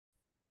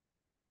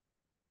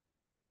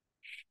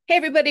Hey,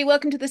 everybody,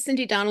 welcome to the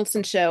Cindy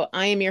Donaldson Show.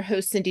 I am your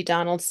host, Cindy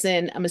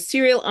Donaldson. I'm a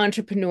serial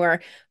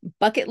entrepreneur,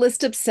 bucket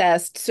list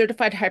obsessed,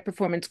 certified high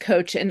performance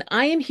coach, and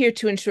I am here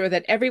to ensure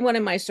that everyone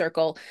in my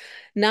circle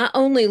not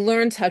only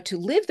learns how to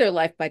live their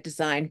life by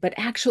design, but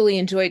actually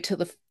enjoy it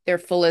to their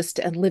fullest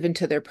and live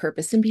into their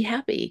purpose and be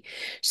happy.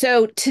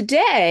 So,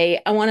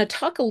 today, I want to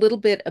talk a little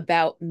bit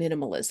about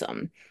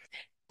minimalism.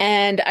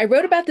 And I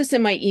wrote about this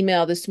in my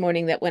email this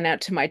morning that went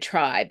out to my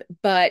tribe,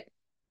 but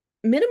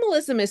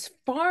minimalism is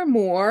far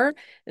more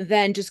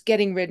than just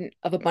getting rid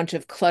of a bunch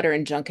of clutter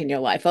and junk in your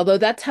life, although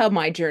that's how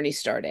my journey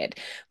started.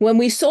 When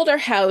we sold our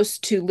house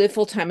to live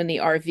full time in the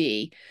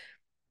RV,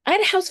 I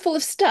had a house full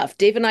of stuff.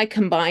 Dave and I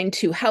combined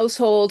two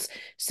households.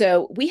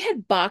 So we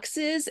had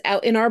boxes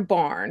out in our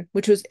barn,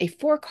 which was a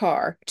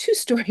four-car,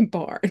 two-story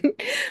barn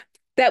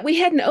that we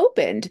hadn't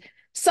opened.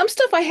 Some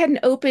stuff I hadn't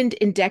opened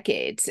in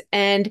decades.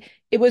 And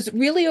it was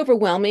really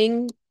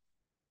overwhelming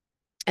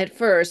at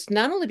first,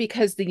 not only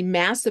because the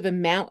massive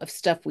amount of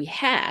stuff we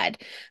had,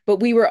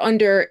 but we were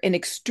under an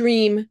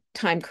extreme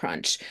time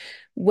crunch.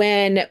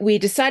 When we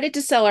decided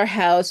to sell our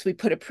house, we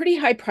put a pretty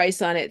high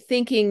price on it,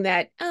 thinking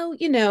that, oh,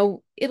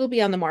 it'll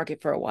be on the market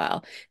for a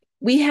while.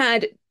 We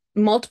had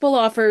multiple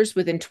offers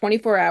within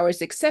 24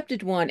 hours,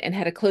 accepted one, and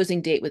had a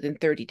closing date within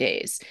 30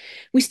 days.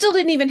 We still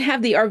didn't even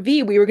have the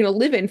RV we were going to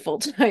live in full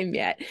time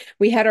yet.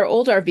 We had our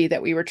old RV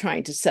that we were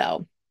trying to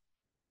sell.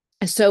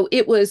 So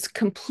it was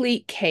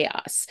complete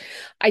chaos.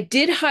 I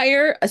did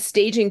hire a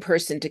staging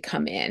person to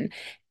come in,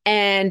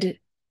 and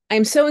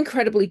I'm so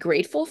incredibly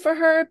grateful for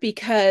her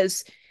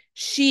because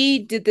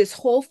she did this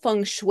whole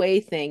feng shui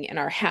thing in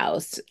our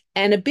house.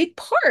 And a big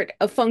part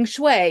of feng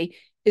shui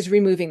is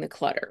removing the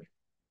clutter.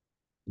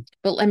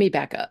 But let me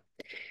back up.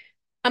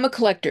 I'm a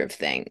collector of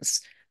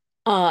things.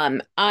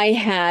 I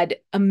had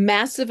a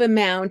massive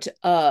amount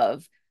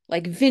of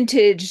like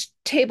vintage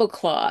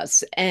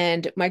tablecloths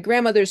and my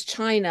grandmother's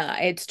china.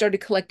 I had started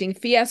collecting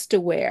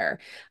Fiesta ware.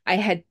 I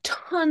had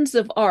tons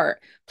of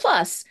art.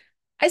 Plus,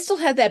 I still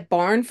had that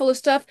barn full of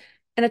stuff,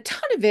 and a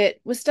ton of it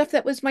was stuff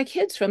that was my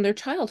kids from their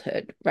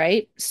childhood,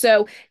 right?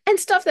 So, and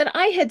stuff that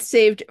I had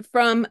saved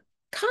from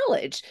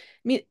college. I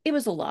mean, it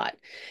was a lot.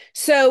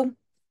 So,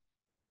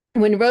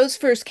 when Rose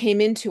first came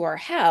into our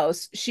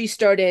house, she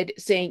started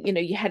saying,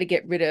 you had to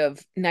get rid of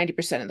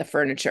 90% of the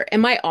furniture.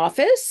 And my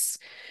office,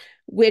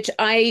 which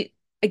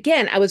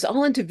again, I was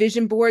all into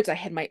vision boards. I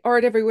had my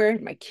art everywhere,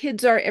 my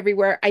kids' art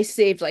everywhere. I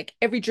saved like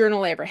every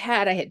journal I ever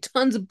had. I had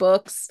tons of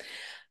books.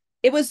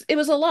 It was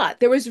a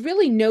lot. There was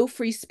really no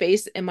free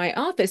space in my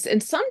office.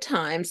 And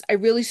sometimes I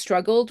really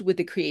struggled with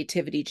the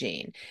creativity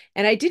gene.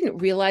 And I didn't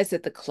realize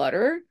that the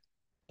clutter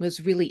was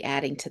really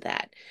adding to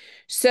that.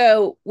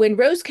 So when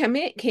Rose came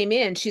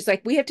in, she's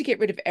like, we have to get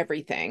rid of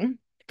everything.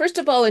 First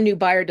of all, a new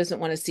buyer doesn't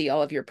want to see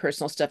all of your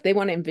personal stuff. They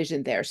want to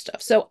envision their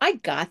stuff. So I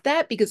got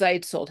that because I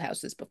had sold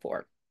houses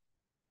before.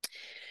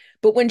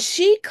 But when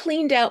she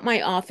cleaned out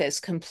my office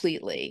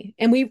completely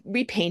and we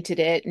repainted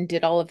it and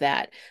did all of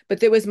that, but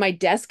there was my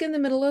desk in the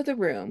middle of the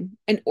room,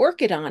 an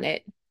orchid on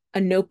it,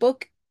 a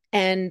notebook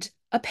and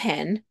a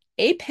pen,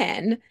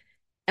 and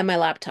my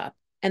laptop.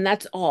 And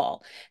that's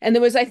all. And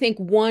there was, I think,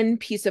 one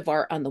piece of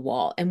art on the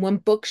wall and one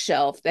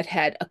bookshelf that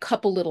had a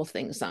couple little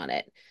things on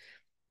it.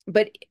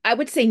 But I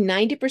would say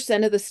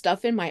 90% of the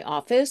stuff in my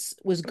office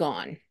was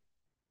gone.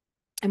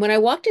 And when I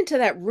walked into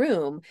that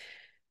room,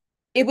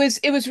 it was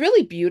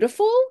really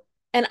beautiful.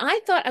 And I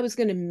thought I was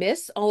going to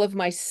miss all of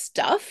my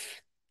stuff.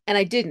 And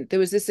I didn't. There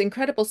was this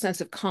incredible sense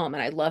of calm,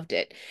 and I loved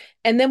it.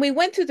 And then we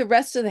went through the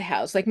rest of the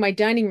house. Like my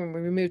dining room, we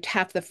removed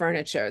half the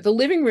furniture. The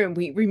living room,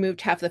 we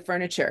removed half the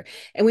furniture.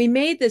 And we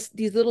made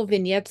these little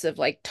vignettes of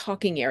like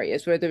talking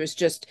areas where there was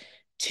just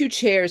two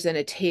chairs and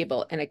a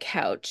table and a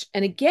couch.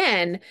 And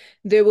again,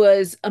 there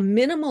was a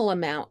minimal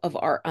amount of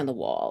art on the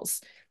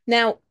walls.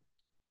 Now,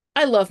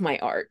 I love my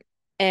art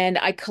and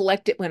I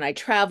collect it when I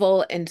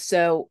travel. And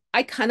so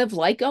I kind of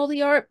like all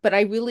the art, but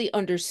I really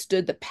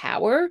understood the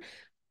power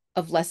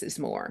of less is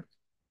more.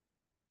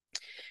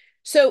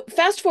 So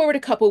fast forward a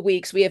couple of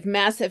weeks, we have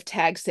massive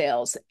tag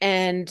sales,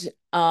 and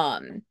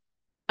I'm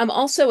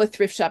also a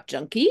thrift shop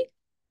junkie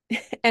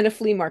and a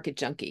flea market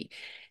junkie.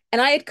 And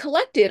I had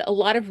collected a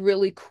lot of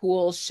really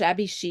cool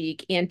shabby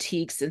chic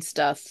antiques and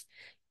stuff,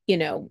 you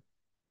know,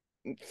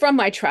 from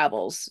my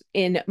travels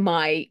in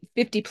my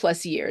 50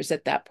 plus years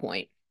at that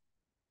point.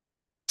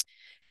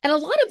 And a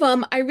lot of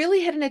them I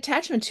really had an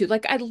attachment to.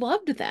 Like I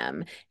loved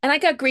them and I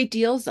got great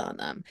deals on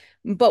them.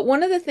 But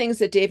one of the things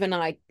that Dave and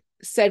I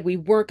said we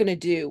weren't going to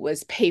do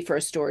was pay for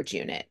a storage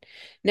unit.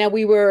 Now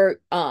we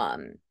were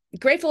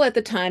grateful at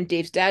the time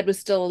Dave's dad was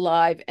still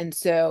alive. And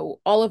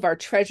so all of our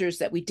treasures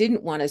that we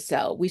didn't want to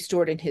sell, we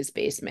stored in his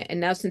basement.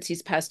 And now since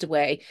he's passed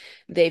away,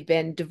 they've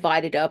been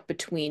divided up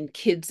between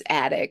kids'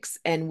 attics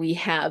and we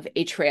have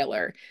a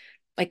trailer,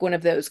 like one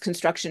of those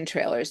construction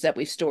trailers that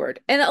we've stored.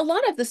 And a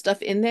lot of the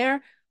stuff in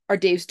there are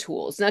Dave's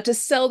tools. Now to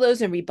sell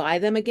those and rebuy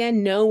them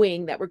again,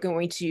 knowing that we're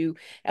going to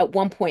at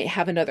one point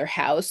have another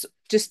house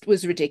just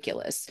was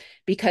ridiculous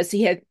because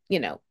he had,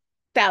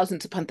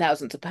 thousands upon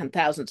thousands upon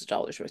thousands of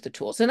dollars worth of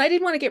tools. And I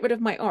didn't want to get rid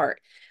of my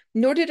art.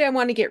 nor did I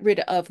want to get rid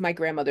of my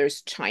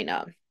grandmother's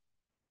china,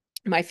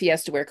 my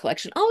Fiesta ware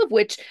collection, all of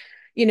which,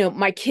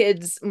 my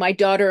kids, my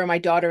daughter and my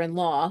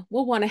daughter-in-law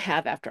will want to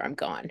have after I'm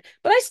gone.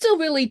 But I still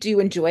really do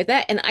enjoy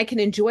that, and I can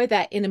enjoy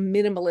that in a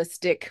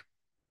minimalistic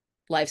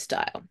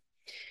lifestyle.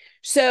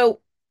 So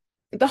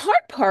the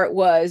hard part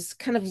was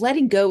kind of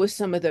letting go of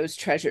some of those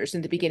treasures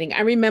in the beginning.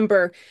 I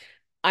remember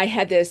I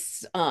had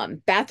this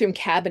bathroom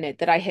cabinet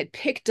that I had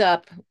picked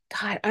up.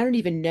 God, I don't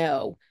even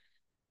know.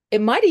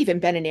 It might have even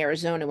been in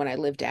Arizona when I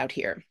lived out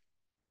here,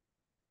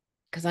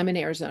 because I'm in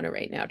Arizona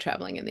right now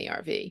traveling in the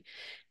RV.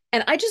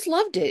 And I just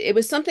loved it. It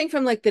was something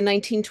from like the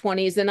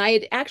 1920s, and I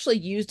had actually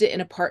used it in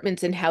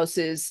apartments and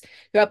houses,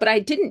 but I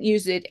didn't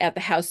use it at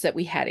the house that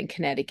we had in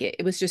Connecticut.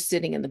 It was just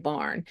sitting in the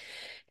barn.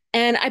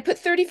 And I put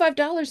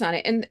 $35 on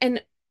it.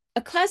 And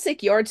a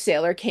classic yard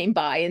sailor came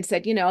by and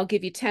said, I'll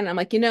give you 10. I'm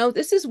like,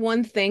 this is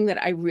one thing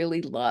that I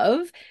really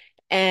love.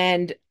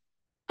 And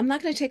I'm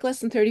not going to take less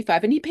than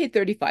 35. And he paid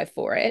 35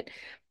 for it.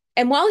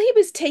 And while he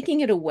was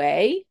taking it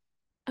away,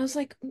 I was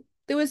like,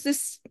 there was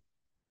this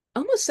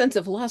almost sense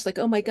of loss, like,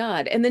 oh my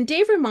God. And then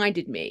Dave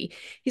reminded me,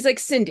 he's like,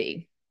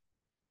 Cindy,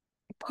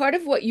 part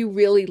of what you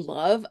really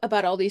love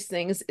about all these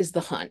things is the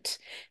hunt.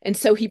 And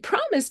so he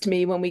promised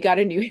me when we got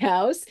a new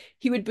house,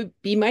 he would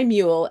be my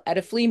mule at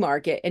a flea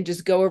market and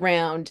just go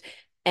around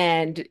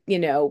and,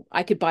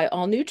 I could buy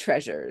all new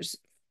treasures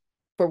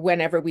for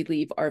whenever we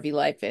leave RV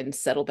life and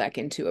settle back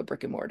into a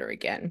brick and mortar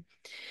again.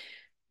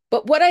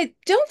 But what I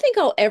don't think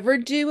I'll ever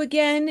do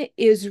again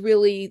is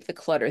really the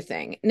clutter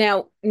thing.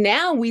 Now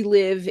we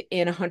live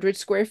in 100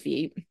 square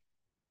feet,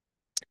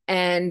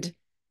 and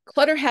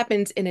clutter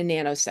happens in a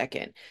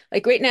nanosecond.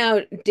 Like right now,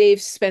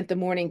 Dave spent the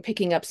morning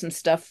picking up some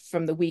stuff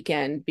from the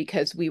weekend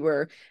because we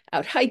were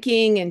out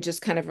hiking and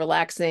just kind of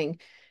relaxing.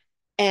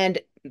 And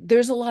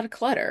there's a lot of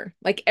clutter.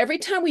 Like every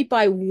time we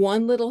buy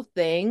one little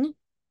thing,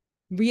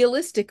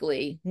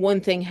 realistically,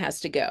 one thing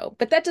has to go,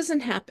 but that doesn't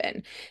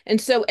happen.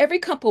 And so every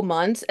couple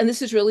months, and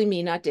this is really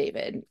me, not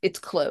David, it's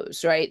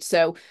clothes, right?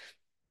 So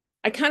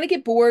I kind of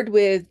get bored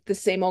with the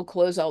same old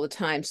clothes all the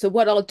time. So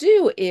what I'll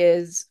do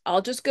is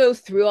I'll just go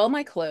through all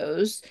my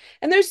clothes,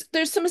 and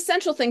there's some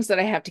essential things that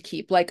I have to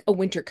keep, like a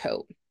winter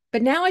coat.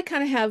 But now I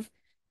kind of have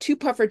two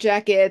puffer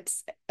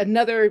jackets,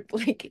 another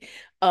like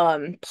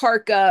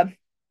parka.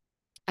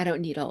 I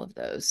don't need all of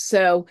those.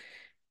 So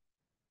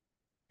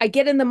I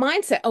get in the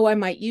mindset, oh, I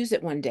might use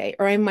it one day,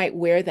 or I might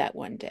wear that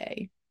one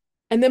day.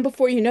 And then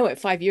before you know it,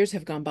 5 years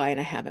have gone by and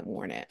I haven't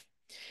worn it.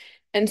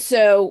 And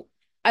so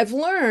I've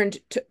learned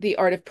the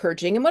art of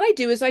purging. And what I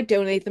do is I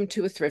donate them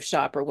to a thrift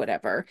shop or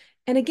whatever.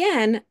 And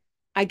again,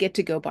 I get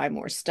to go buy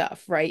more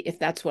stuff, right? If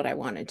that's what I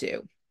want to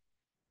do.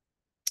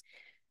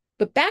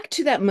 But back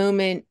to that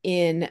moment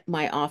in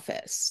my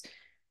office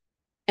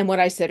and what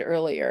I said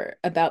earlier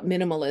about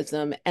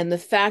minimalism and the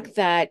fact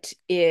that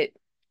it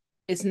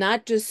is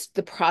not just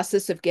the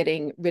process of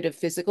getting rid of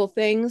physical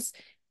things,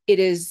 it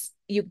is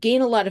you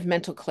gain a lot of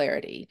mental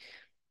clarity.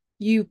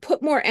 You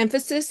put more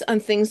emphasis on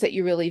things that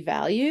you really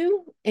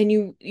value, and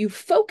you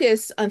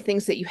focus on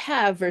things that you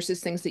have versus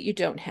things that you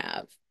don't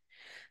have.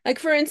 Like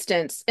for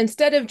instance,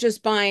 instead of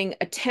just buying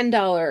a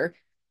 $10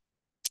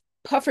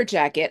 puffer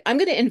jacket, I'm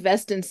going to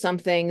invest in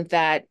something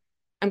that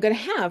I'm going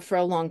to have for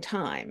a long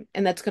time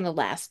and that's going to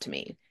last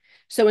me.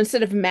 So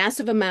instead of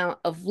massive amount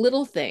of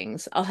little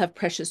things, I'll have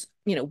precious,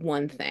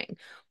 one thing.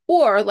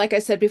 Or like I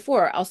said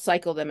before, I'll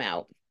cycle them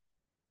out.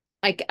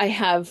 Like I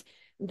have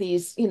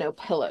these,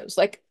 pillows.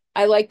 Like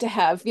I like to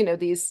have,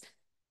 these,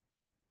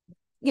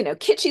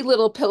 kitschy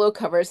little pillow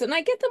covers, and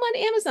I get them on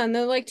Amazon.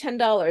 They're like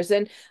 $10,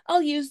 and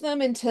I'll use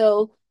them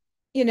until,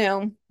 they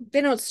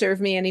don't serve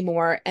me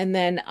anymore. And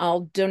then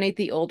I'll donate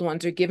the old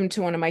ones or give them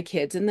to one of my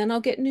kids, and then I'll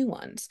get new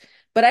ones.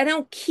 But I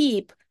don't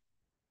keep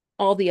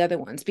all the other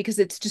ones because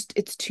it's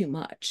too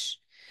much.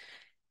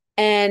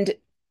 And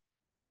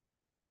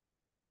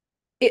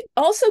it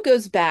also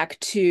goes back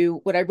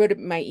to what I wrote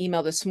in my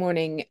email this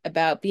morning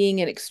about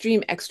being an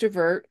extreme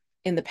extrovert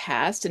in the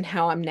past and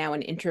how I'm now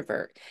an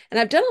introvert. And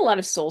I've done a lot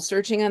of soul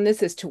searching on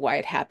this as to why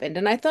it happened.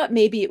 And I thought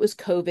maybe it was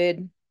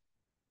COVID.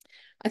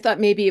 I thought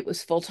maybe it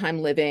was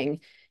full-time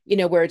living,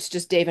 where it's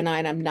just Dave and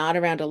I'm not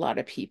around a lot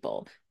of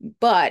people.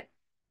 But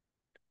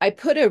I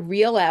put a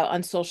reel out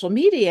on social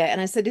media and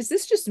I said, is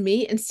this just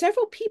me? And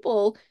several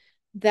people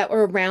that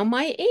were around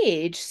my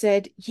age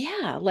said,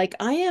 yeah, like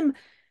I am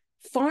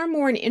far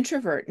more an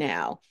introvert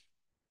now.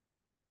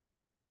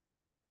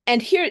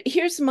 And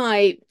here's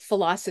my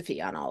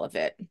philosophy on all of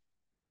it.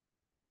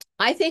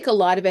 I think a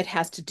lot of it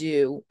has to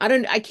do,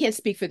 I can't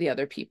speak for the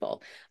other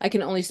people. I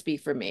can only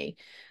speak for me.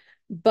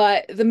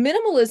 But the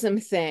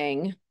minimalism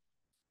thing,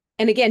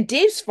 and again,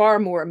 Dave's far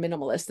more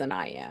minimalist than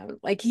I am.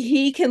 Like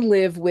he can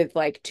live with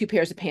like two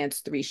pairs of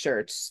pants, three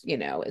shirts,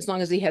 as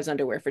long as he has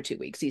underwear for 2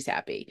 weeks, he's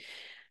happy.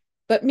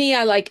 But me,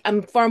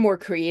 I'm far more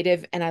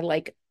creative and I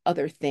like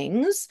other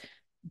things.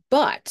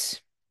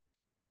 But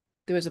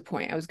there was a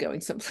point I was going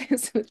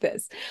someplace with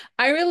this.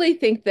 I really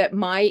think that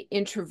my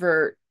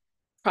introvert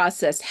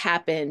process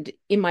happened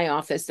in my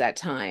office that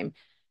time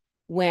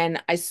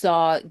when I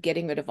saw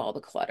getting rid of all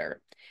the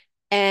clutter.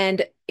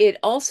 And it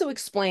also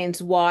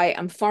explains why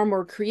I'm far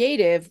more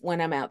creative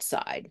when I'm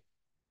outside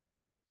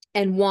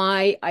and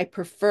why I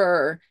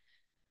prefer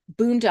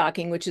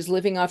boondocking, which is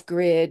living off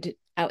grid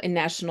out in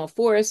national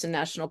forests and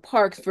national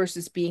parks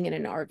versus being in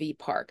an RV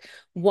park.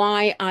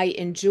 Why I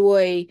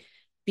enjoy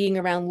being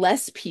around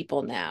less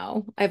people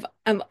now.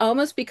 I'm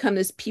almost become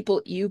this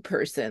people you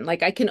person.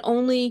 Like I can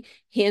only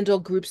handle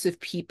groups of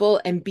people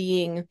and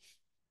being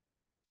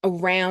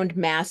around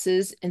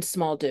masses in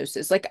small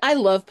doses. Like I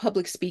love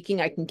public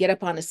speaking. I can get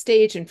up on a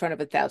stage in front of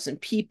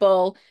 1,000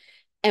 people.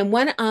 And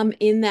when I'm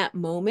in that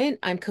moment,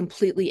 I'm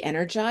completely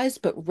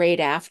energized, but right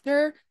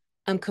after,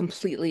 I'm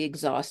completely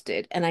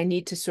exhausted and I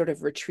need to sort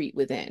of retreat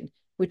within,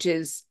 which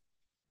is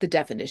the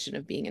definition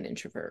of being an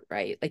introvert,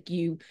 right? Like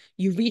you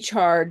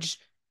recharge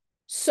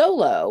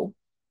solo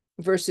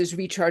versus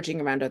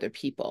recharging around other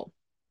people.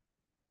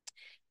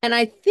 And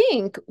I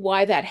think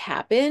why that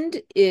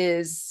happened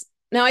is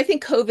now I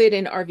think COVID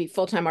and RV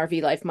full-time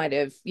RV life might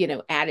have,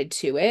 added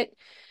to it,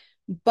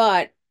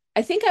 but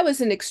I think I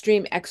was an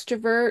extreme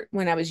extrovert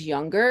when I was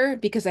younger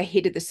because I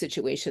hated the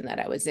situation that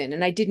I was in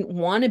and I didn't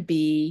want to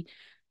be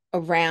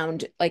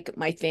around like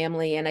my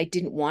family and I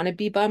didn't want to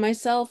be by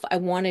myself. I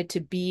wanted to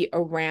be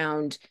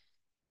around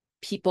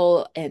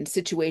people and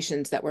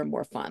situations that were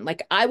more fun.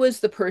 Like I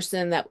was the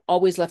person that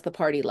always left the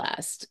party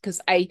last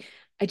because I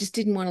just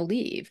didn't want to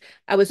leave.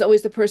 I was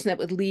always the person that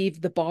would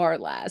leave the bar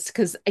last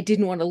because I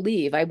didn't want to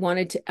leave. I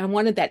wanted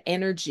that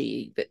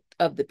energy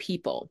of the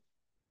people.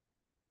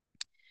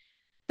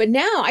 But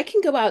now I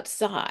can go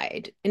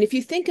outside. And if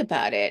you think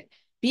about it,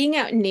 being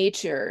out in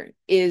nature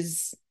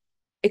is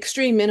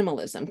extreme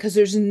minimalism because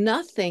there's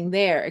nothing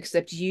there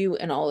except you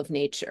and all of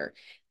nature.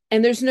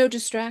 And there's no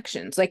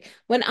distractions. Like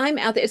when I'm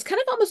out there, it's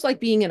kind of almost like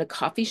being in a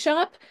coffee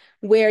shop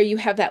where you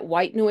have that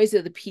white noise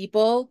of the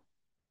people,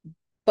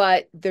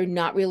 but they're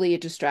not really a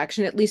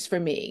distraction, at least for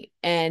me.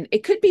 And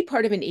it could be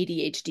part of an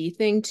ADHD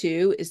thing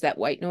too, is that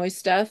white noise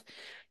stuff.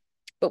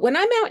 But when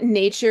I'm out in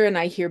nature and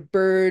I hear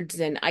birds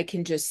and I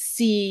can just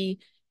see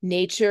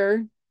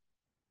nature,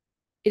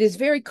 it is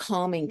very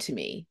calming to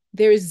me.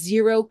 There is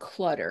zero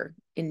clutter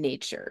in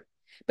nature.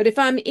 But if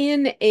I'm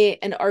in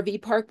an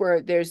RV park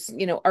where there's,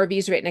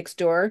 RVs right next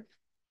door,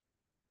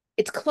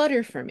 it's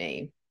clutter for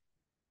me.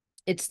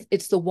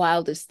 It's the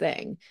wildest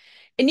thing.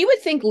 And you would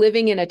think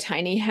living in a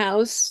tiny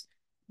house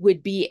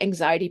would be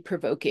anxiety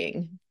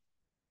provoking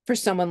for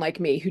someone like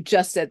me who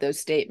just said those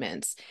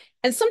statements.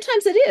 And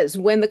sometimes it is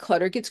when the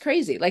clutter gets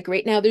crazy. Like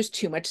right now, there's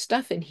too much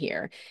stuff in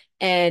here.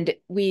 And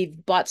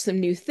we've bought some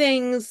new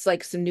things,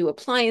 like some new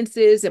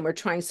appliances, and we're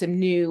trying some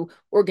new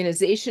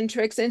organization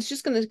tricks. And it's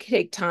just going to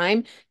take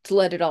time to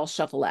let it all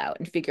shuffle out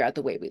and figure out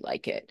the way we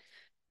like it.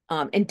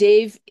 And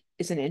Dave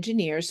is an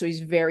engineer, so he's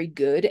very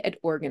good at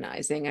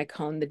organizing. I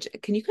call him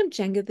can you come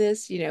Jenga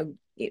this?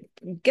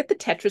 Get the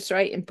Tetris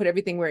right and put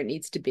everything where it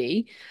needs to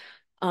be.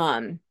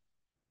 Um,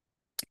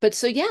 but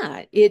so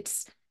yeah,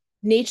 it's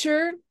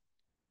nature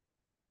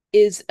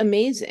is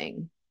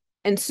amazing.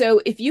 And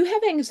so if you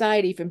have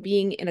anxiety from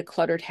being in a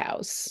cluttered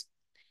house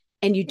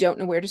and you don't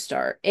know where to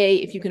start,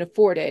 if you can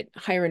afford it,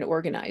 hire an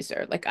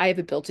organizer. Like I have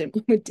a built-in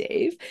one with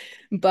Dave,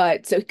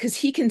 but so because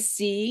he can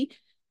see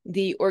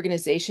the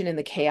organization and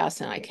the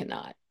chaos and I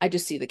cannot. I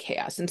just see the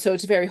chaos. And so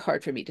it's very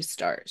hard for me to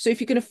start. So if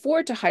you can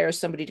afford to hire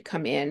somebody to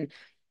come in,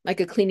 like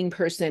a cleaning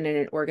person and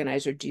an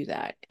organizer, do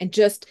that and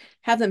just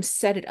have them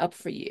set it up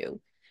for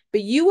you.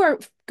 But you are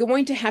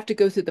going to have to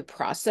go through the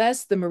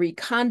process, the Marie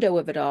Kondo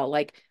of it all.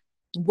 Like,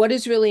 what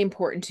is really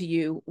important to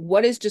you?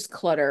 What is just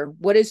clutter?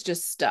 What is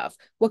just stuff?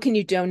 What can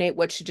you donate?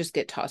 What should just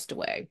get tossed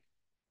away?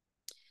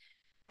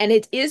 And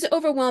it is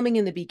overwhelming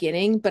in the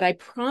beginning, but I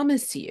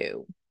promise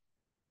you,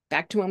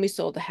 back to when we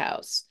sold the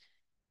house,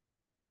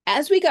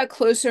 as we got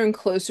closer and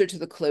closer to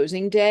the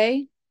closing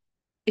day,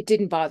 it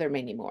didn't bother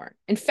me anymore.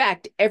 In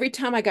fact, every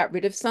time I got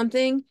rid of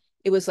something,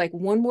 it was like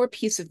one more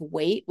piece of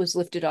weight was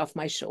lifted off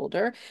my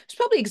shoulder. It was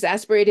probably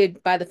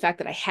exasperated by the fact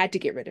that I had to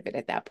get rid of it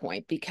at that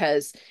point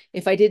because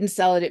if I didn't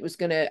sell it,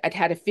 I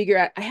had to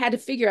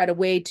figure out a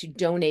way to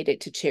donate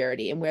it to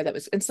charity and where that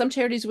was. And some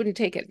charities wouldn't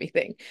take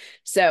anything.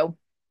 So,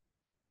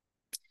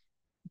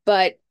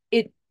 but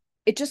it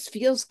just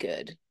feels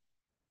good.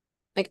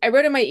 Like I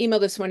wrote in my email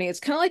this morning,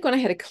 it's kind of like when I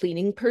had a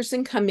cleaning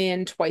person come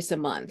in twice a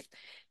month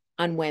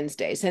on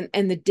Wednesdays. And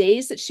the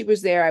days that she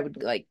was there, I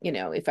would like,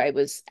 if I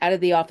was out of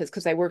the office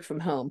because I worked from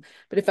home,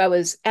 but if I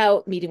was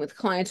out meeting with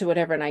clients or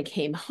whatever and I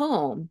came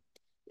home,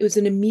 it was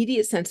an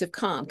immediate sense of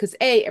calm because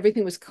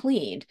everything was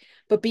cleaned,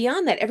 but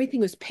beyond that, everything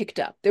was picked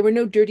up. There were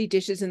no dirty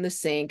dishes in the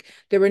sink.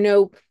 There were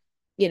no,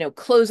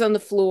 clothes on the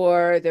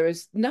floor. There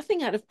was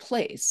nothing out of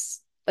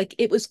place. Like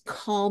it was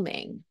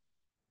calming.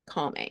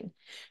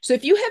 So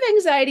if you have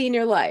anxiety in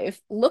your life,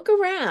 look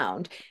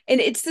around. And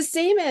it's the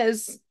same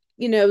as,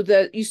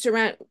 the you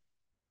surround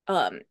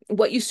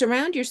what you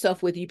surround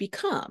yourself with, you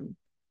become.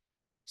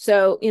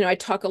 So, I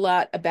talk a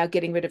lot about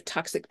getting rid of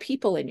toxic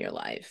people in your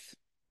life.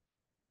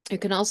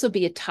 It can also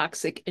be a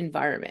toxic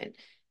environment,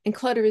 and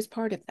clutter is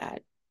part of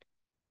that.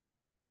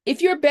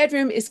 If your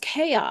bedroom is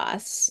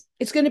chaos,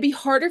 it's going to be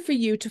harder for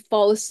you to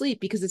fall asleep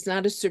because it's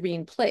not a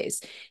serene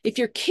place. If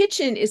your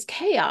kitchen is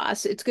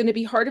chaos, it's going to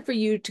be harder for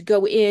you to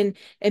go in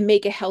and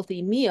make a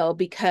healthy meal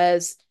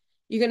because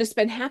you're going to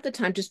spend half the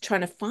time just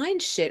trying to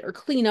find shit or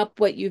clean up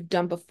what you've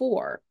done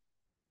before.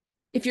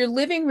 If your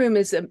living room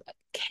is a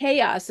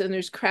chaos and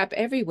there's crap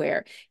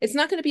everywhere, it's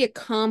not going to be a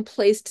calm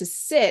place to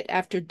sit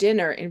after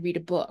dinner and read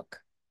a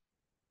book.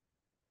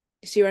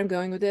 You see where I'm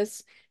going with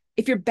this?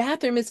 If your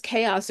bathroom is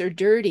chaos or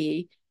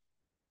dirty,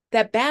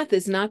 that bath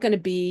is not going to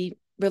be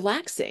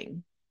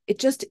relaxing. It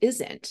just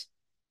isn't.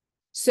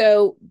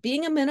 So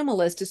being a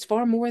minimalist is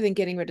far more than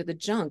getting rid of the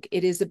junk.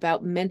 It is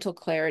about mental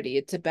clarity.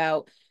 It's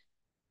about,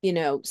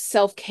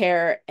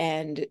 self-care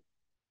and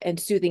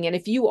soothing. And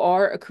if you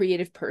are a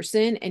creative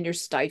person and you're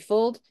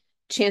stifled,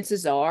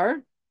 chances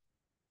are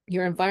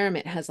your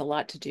environment has a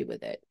lot to do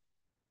with it.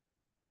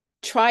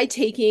 Try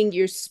taking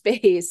your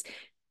space,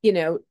 you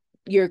know,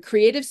 your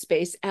creative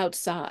space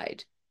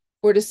outside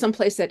or to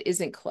someplace that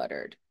isn't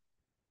cluttered.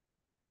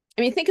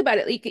 I mean, think about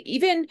it. Like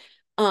even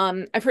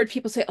I've heard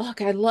people say, "Oh,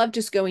 I love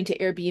just going to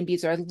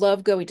Airbnbs or I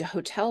love going to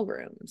hotel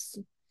rooms."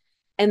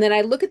 And then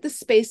I look at the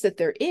space that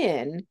they're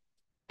in,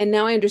 and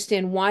now I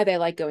understand why they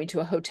like going to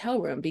a hotel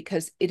room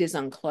because it is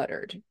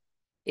uncluttered.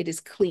 It is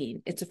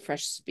clean. It's a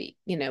fresh speak.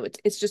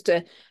 It's just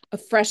a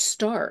fresh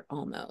start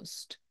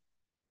almost.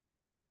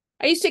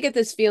 I used to get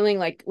this feeling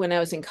like when I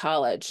was in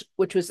college,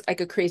 which was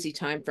like a crazy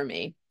time for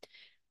me.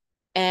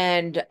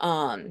 And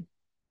when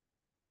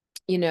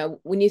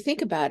you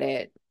think about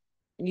it,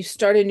 you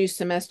start a new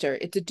semester,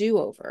 it's a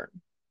do-over.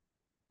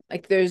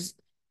 Like there's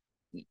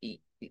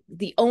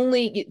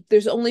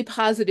only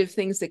positive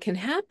things that can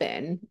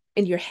happen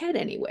in your head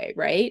anyway,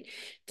 right?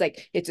 It's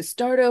like it's a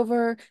start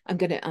over. I'm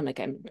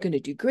gonna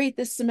do great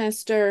this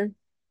semester.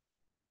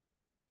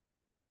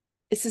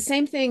 It's the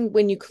same thing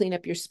when you clean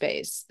up your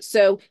space.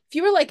 So if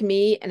you were like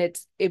me and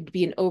it'd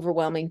be an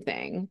overwhelming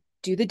thing,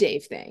 do the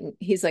Dave thing.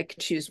 He's like,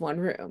 choose one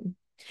room.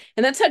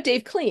 And that's how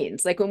Dave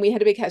cleans. Like when we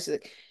had a big house,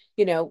 like,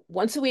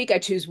 once a week I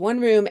choose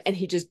one room and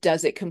he just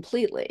does it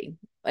completely.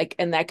 Like,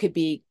 and that could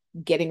be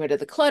getting rid of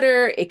the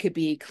clutter. It could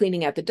be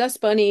cleaning out the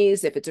dust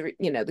bunnies. If it's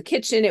the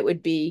kitchen, it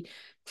would be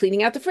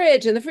cleaning out the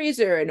fridge and the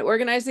freezer and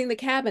organizing the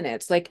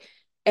cabinets. Like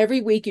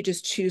every week you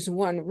just choose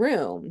one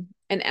room.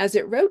 And as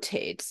it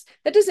rotates,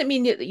 that doesn't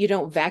mean that you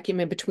don't vacuum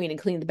in between and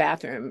clean the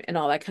bathroom and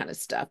all that kind of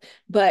stuff.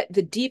 But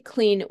the deep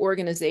clean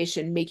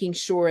organization, making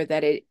sure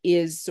that it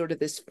is sort of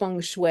this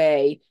feng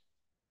shui,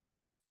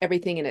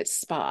 everything in its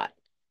spot,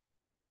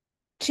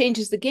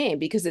 changes the game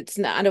because it's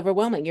not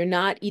overwhelming. You're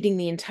not eating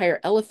the entire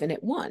elephant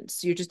at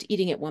once. You're just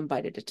eating it one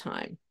bite at a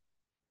time.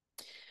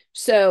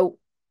 So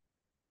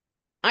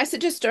I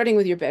suggest starting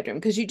with your bedroom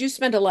because you do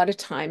spend a lot of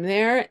time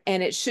there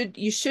and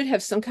you should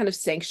have some kind of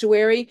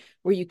sanctuary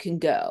where you can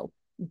go.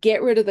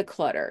 Get rid of the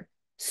clutter.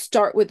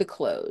 Start with the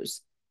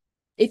clothes.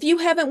 If you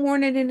haven't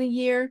worn it in a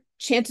year,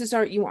 chances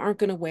are you aren't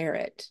going to wear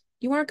it.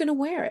 You aren't going to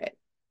wear it.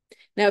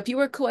 Now, if you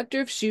were a collector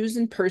of shoes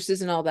and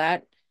purses and all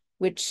that,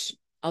 which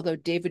although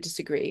Dave would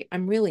disagree,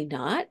 I'm really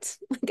not.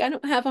 Like I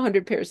don't have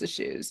 100 pairs of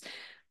shoes.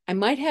 I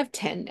might have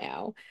 10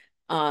 now,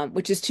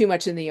 which is too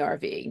much in the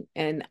RV.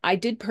 And I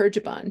did purge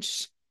a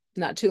bunch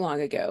not too long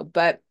ago,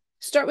 but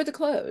start with the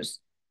clothes.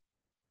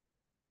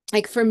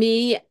 Like for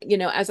me,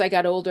 as I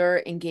got older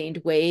and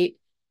gained weight,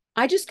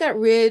 I just got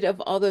rid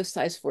of all those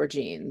size 4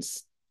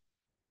 jeans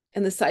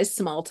and the size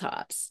small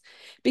tops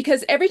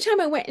because every time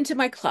I went into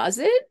my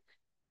closet,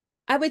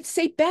 I would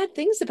say bad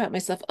things about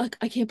myself. Like,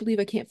 I can't believe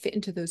I can't fit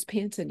into those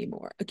pants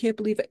anymore. I can't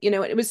believe it.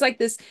 It was like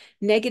this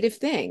negative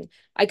thing.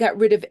 I got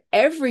rid of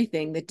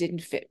everything that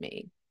didn't fit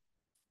me.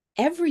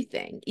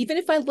 Everything. Even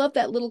if I love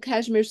that little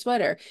cashmere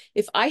sweater,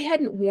 if I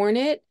hadn't worn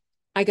it,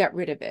 I got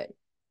rid of it.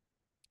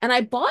 And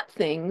I bought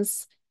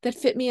things that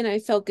fit me and I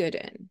felt good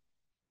in,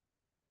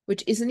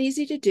 which isn't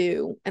easy to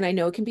do. And I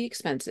know it can be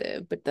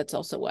expensive, but that's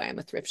also why I'm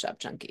a thrift shop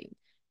junkie.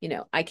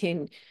 I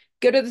can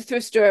go to the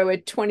thrift store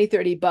with 20,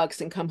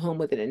 $30 and come home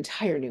with an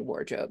entire new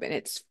wardrobe, and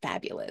it's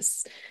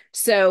fabulous.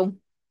 So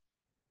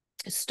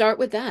start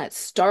with that.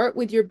 Start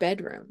with your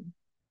bedroom.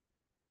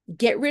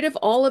 Get rid of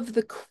all of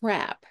the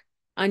crap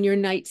on your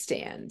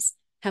nightstands.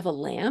 Have a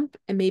lamp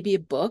and maybe a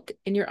book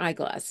and your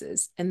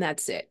eyeglasses, and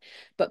that's it.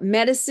 But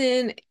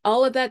medicine,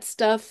 all of that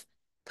stuff,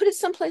 put it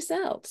someplace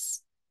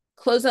else.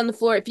 Clothes on the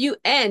floor.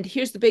 And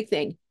here's the big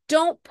thing,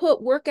 don't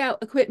put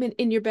workout equipment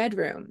in your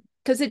bedroom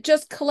because it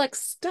just collects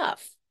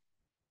stuff.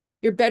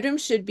 Your bedroom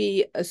should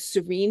be a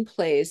serene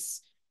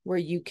place where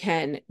you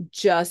can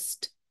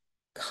just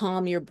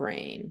calm your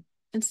brain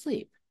and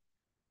sleep.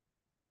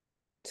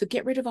 So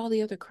get rid of all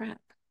the other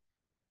crap.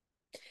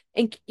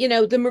 And,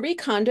 the Marie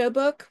Kondo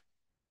book,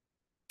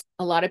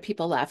 a lot of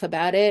people laugh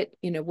about it.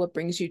 What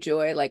brings you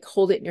joy? Like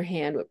hold it in your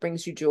hand, what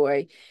brings you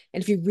joy?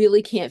 And if you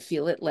really can't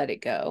feel it, let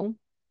it go.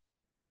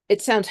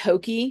 It sounds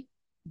hokey,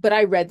 but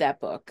I read that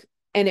book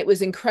and it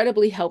was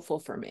incredibly helpful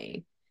for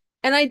me.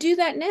 And I do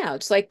that now.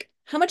 It's like,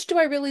 how much do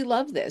I really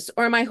love this?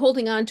 Or am I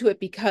holding on to it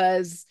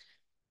because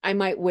I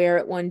might wear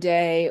it one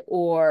day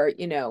or,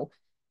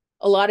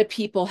 a lot of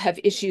people have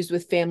issues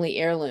with family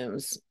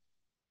heirlooms.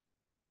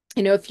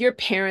 If your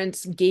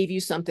parents gave you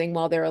something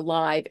while they're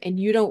alive and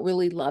you don't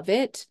really love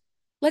it,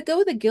 let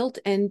go of the guilt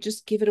and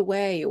just give it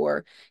away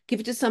or give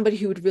it to somebody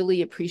who would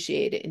really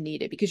appreciate it and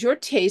need it because your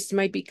taste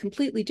might be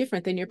completely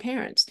different than your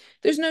parents.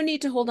 There's no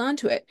need to hold on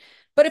to it.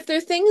 But if there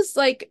are things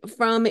like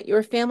from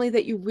your family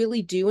that you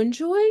really do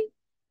enjoy,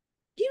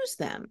 use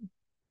them.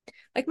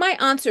 Like my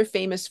aunts are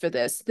famous for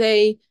this.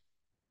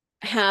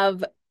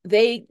 Have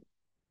they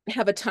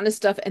have a ton of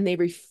stuff and they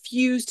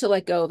refuse to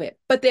let go of it,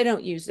 but they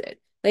don't use it.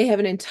 They have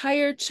an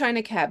entire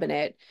china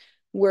cabinet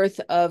worth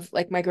of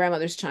like my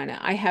grandmother's china.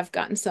 I have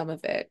gotten some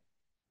of it,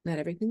 not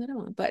everything that I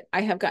want, but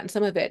I have gotten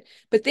some of it,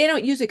 but they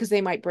don't use it because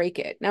they might break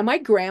it. Now, my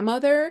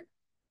grandmother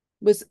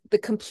was the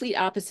complete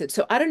opposite.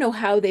 So I don't know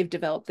how they've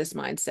developed this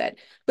mindset,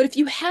 but if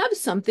you have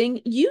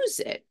something, use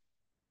it.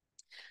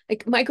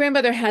 Like my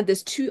grandmother had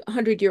this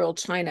 200-year-old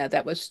china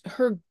that was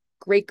her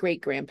great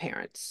great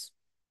grandparents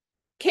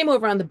came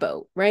over on the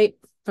boat, right?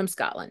 From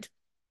Scotland.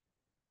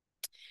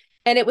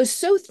 And it was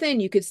so thin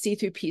you could see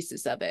through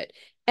pieces of it.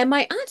 And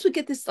my aunts would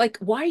get this like,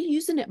 why are you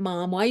using it,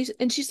 Mom? Why?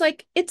 And she's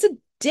like, it's a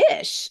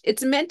dish.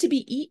 It's meant to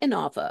be eaten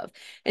off of.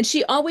 And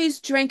she always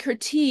drank her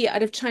tea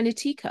out of china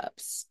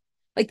teacups.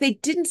 Like they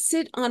didn't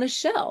sit on a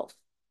shelf.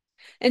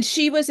 And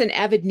she was an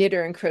avid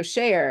knitter and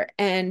crocheter.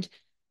 And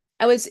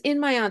I was in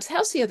my aunt's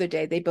house the other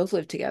day. They both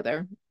lived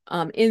together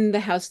in the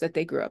house that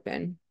they grew up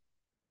in.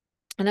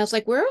 And I was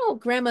like, where are all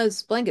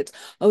grandma's blankets?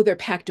 Oh, they're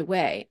packed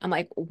away. I'm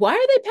like, why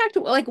are they packed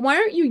away? Like, why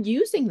aren't you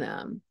using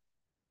them?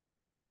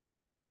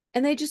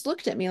 And they just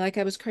looked at me like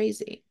I was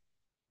crazy.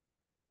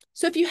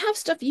 So if you have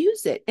stuff,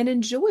 use it and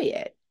enjoy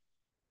it.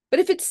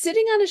 But if it's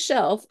sitting on a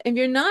shelf and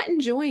you're not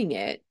enjoying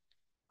it,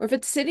 or if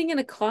it's sitting in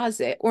a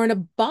closet or in a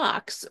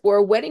box or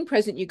a wedding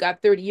present you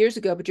got 30 years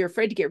ago, but you're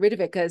afraid to get rid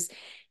of it because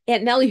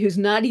Aunt Nellie, who's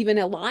not even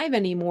alive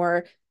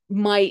anymore,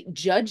 might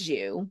judge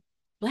you,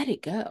 let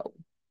it go.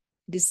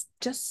 It is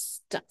just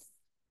stuff.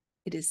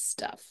 It is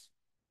stuff.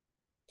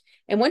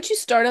 And once you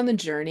start on the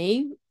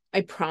journey,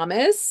 I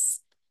promise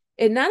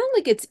it not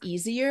only gets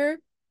easier,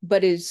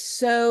 but is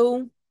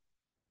so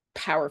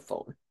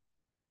powerful.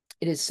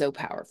 It is so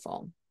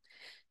powerful.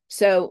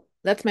 So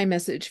that's my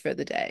message for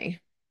the day.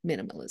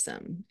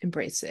 Minimalism,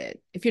 embrace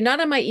it. If you're not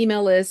on my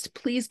email list,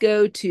 please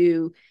go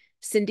to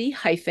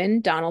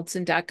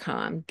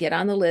cindy-donaldson.com. Get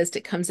on the list.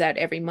 It comes out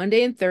every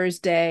Monday and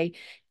Thursday.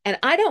 And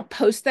I don't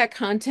post that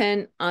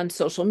content on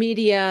social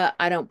media.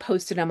 I don't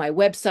post it on my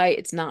website.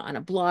 It's not on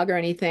a blog or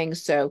anything.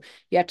 So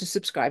you have to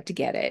subscribe to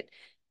get it.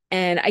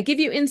 And I give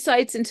you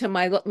insights into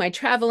my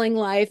traveling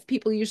life.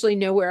 People usually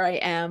know where I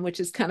am, which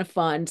is kind of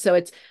fun. So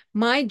it's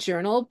my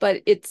journal,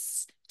 but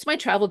it's my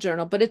travel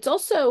journal, but it's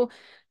also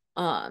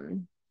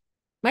um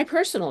my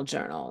personal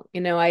journal.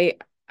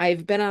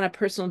 I've been on a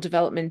personal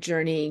development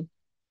journey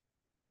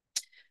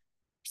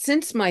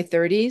since my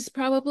 30s,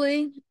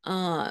 probably,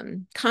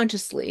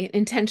 consciously,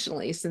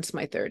 intentionally since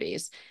my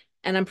 30s.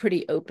 And I'm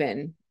pretty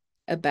open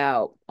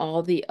about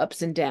all the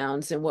ups and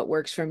downs and what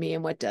works for me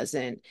and what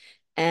doesn't.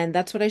 And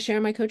that's what I share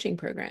in my coaching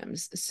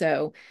programs.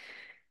 So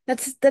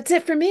that's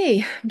it for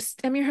me.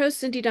 I'm your host,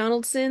 Cindy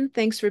Donaldson.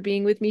 Thanks for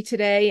being with me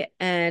today.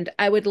 And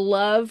I would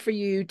love for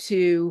you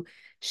to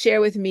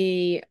share with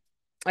me,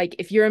 like,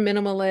 if you're a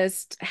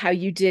minimalist, how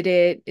you did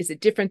it. Is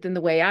it different than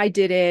the way I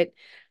did it?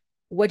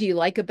 What do you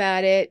like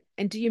about it?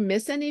 And do you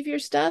miss any of your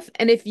stuff?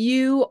 And if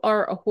you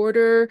are a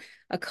hoarder,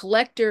 a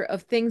collector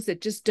of things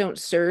that just don't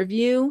serve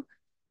you,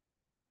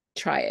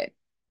 try it.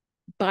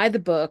 Buy the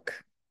book,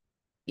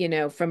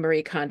 from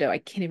Marie Kondo. I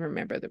can't even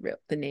remember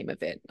the name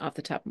of it off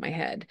the top of my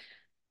head.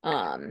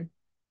 Um,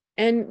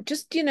 and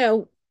just,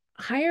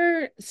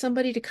 hire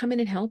somebody to come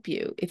in and help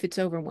you if it's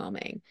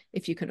overwhelming,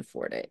 if you can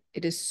afford it.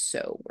 It is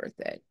so worth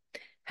it.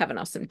 Have an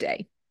awesome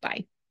day.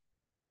 Bye.